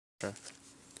Sure.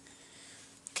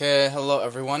 Okay, hello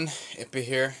everyone, Ippyy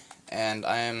here, and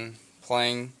I am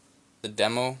playing the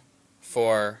demo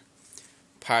for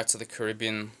Pirates of the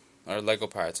Caribbean, or Lego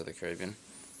Pirates of the Caribbean.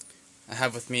 I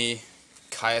have with me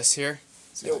CaiZor here.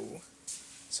 Yo.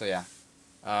 So yeah,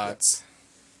 it's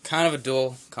kind of a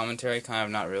dual commentary, kind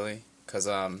of not really, because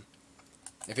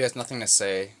if he has nothing to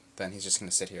say, then he's just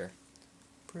going to sit here.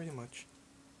 Pretty much.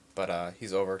 But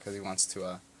he's over because he wants to,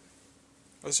 are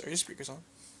your speakers on?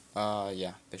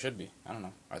 yeah, they should be. I don't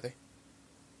know. Are they?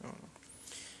 I don't know.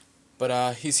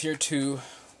 But he's here to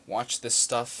watch this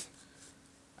stuff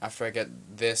after I get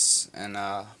this, and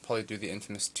probably do the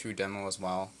Infamous 2 demo as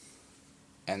well.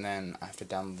 And then I have to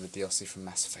download the DLC from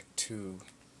Mass Effect 2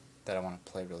 that I want to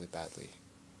play really badly.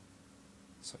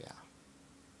 So yeah.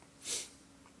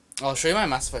 I'll show you my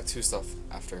Mass Effect 2 stuff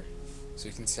after, so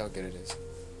you can see how good it is.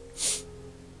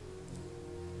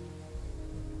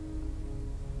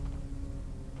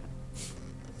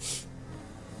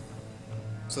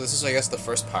 So this is, I guess, the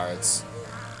first Pirates.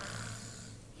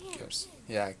 Gibbs.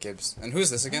 Yeah, Gibbs. And who's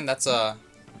this again? That's,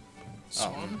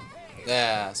 Swan?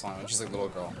 Yeah, Swan. She's like a little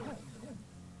girl.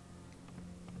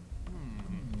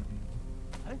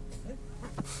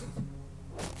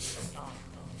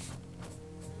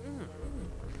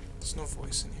 There's no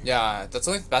voice in here. Yeah, that's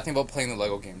the only bad thing about playing the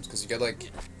Lego games, because you get, like,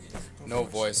 no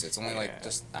voice. It's only, like,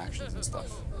 just actions and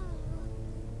stuff.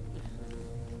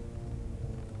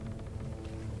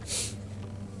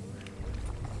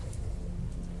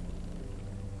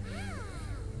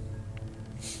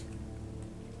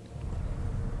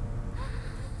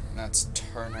 That's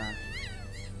Turner.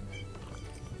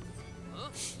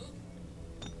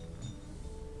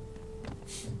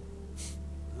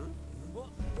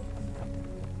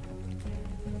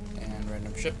 And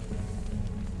random ship.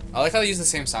 I like how they use the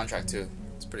same soundtrack too.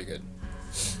 It's pretty good.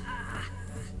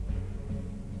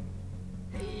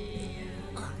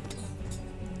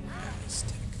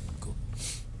 Cool.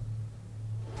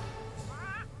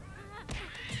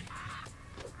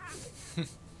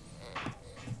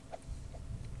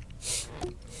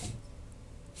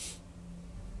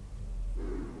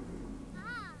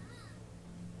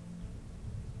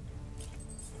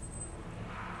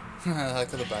 I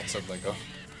like how the back said Lego.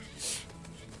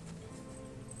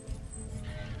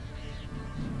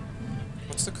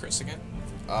 What's the curse again?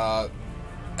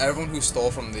 Everyone who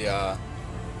stole from the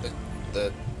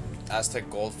Aztec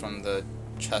gold from the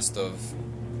chest of,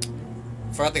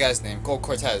 forgot the guy's name, Gold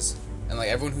Cortez, and like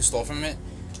everyone who stole from it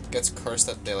gets cursed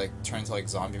that they like turn into like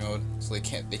zombie mode, so they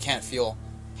can't feel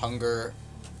hunger,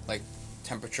 like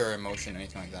temperature, emotion,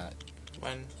 anything like that.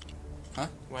 When? Huh?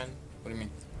 When? What do you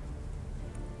mean?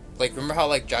 Like, remember how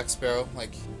like Jack Sparrow,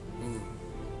 like, ooh,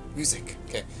 music.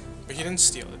 Okay. But he didn't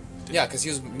steal it. Did Yeah, because he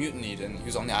was mutinied and he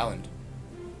was on the island.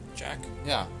 Jack?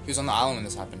 Yeah, he was on the island when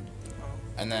this happened. Oh.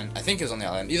 And then, I think he was on the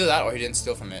island. Either that or he didn't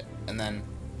steal from it. And then,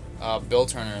 Bill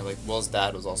Turner, like, Will's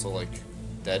dad was also, like,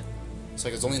 dead. So,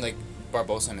 like, it was only, like,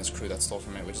 Barbossa and his crew that stole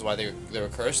from it, which is why they were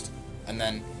cursed. And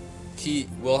then,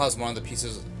 Will has one of the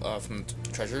pieces, from the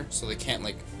treasure, so they can't,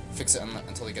 like, fix it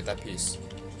until they get that piece.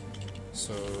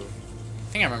 So,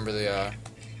 I think I remember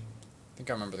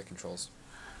the controls.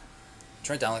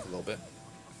 Turn it down, like, a little bit.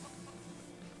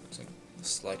 It's, like, the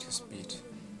slightest beat.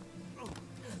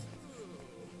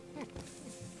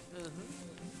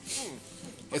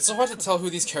 It's so hard to tell who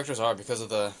these characters are because of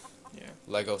the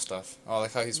Lego stuff. Oh, I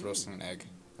like how he's roasting an egg.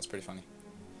 That's pretty funny.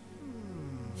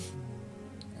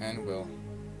 And Will.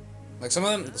 Like some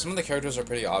of the characters are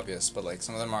pretty obvious, but like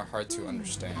some of them are hard to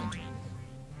understand.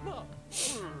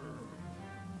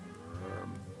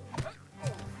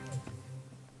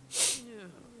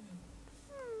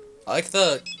 I like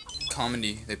the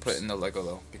comedy they put in the Lego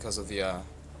though, because of the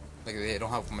like they don't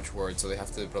have much words, so they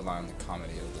have to rely on the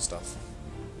comedy of the stuff.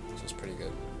 So it's pretty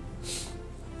good.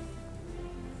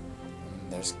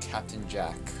 And there's Captain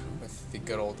Jack with the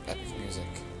good old epic music.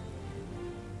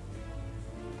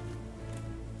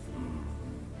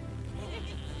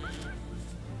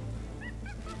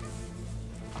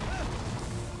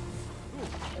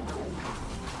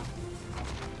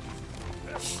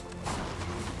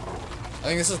 I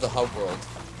think this is the hub world.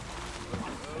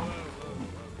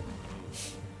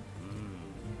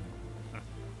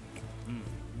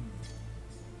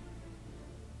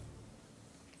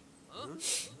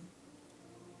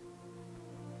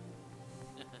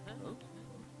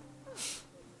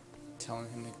 Telling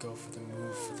him to go for the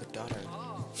move for the daughter.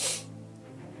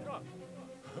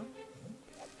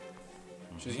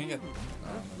 She's gonna get.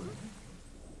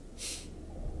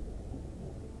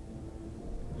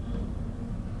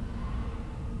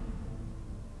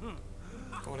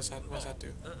 What does that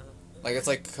do? Like, it's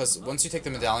like, because once you take the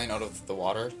medallion out of the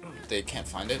water, they can't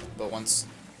find it, but once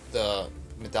the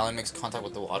medallion makes contact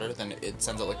with the water, then it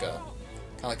sends out like a,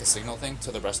 kind of like a signal thing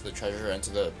to the rest of the treasure and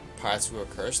to the pirates who are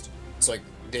cursed. So like,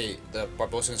 the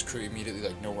Barbosa's crew immediately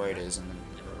like know where it is, and then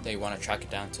they want to track it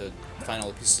down to find all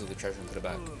the pieces of the treasure and put it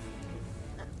back.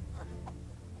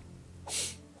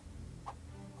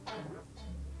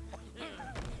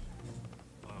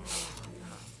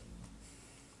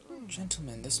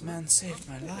 Gentlemen, this man saved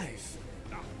my life.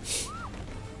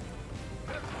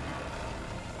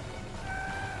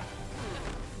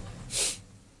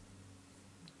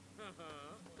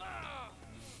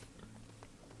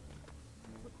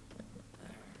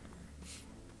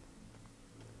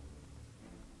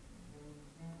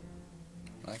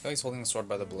 I like how he's holding the sword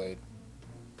by the blade.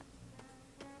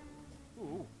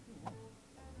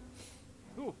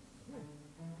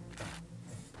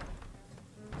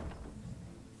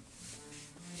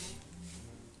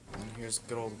 And here's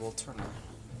good old Will Turner.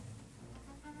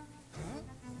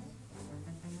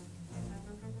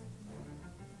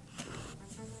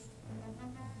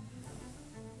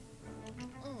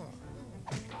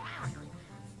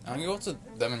 I'm gonna go to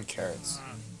them and carrots.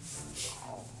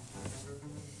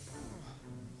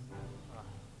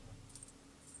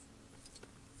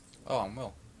 Oh, I'm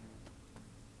Will.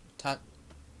 Tap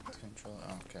control.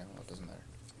 Oh, okay, well, it doesn't matter.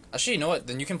 Actually, you know what?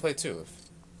 Then you can play too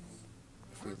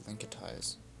if we link it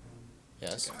ties.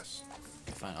 Yes.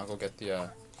 Okay, fine. I'll go get the.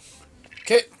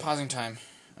 Okay, pausing time.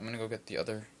 I'm gonna go get the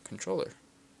other controller.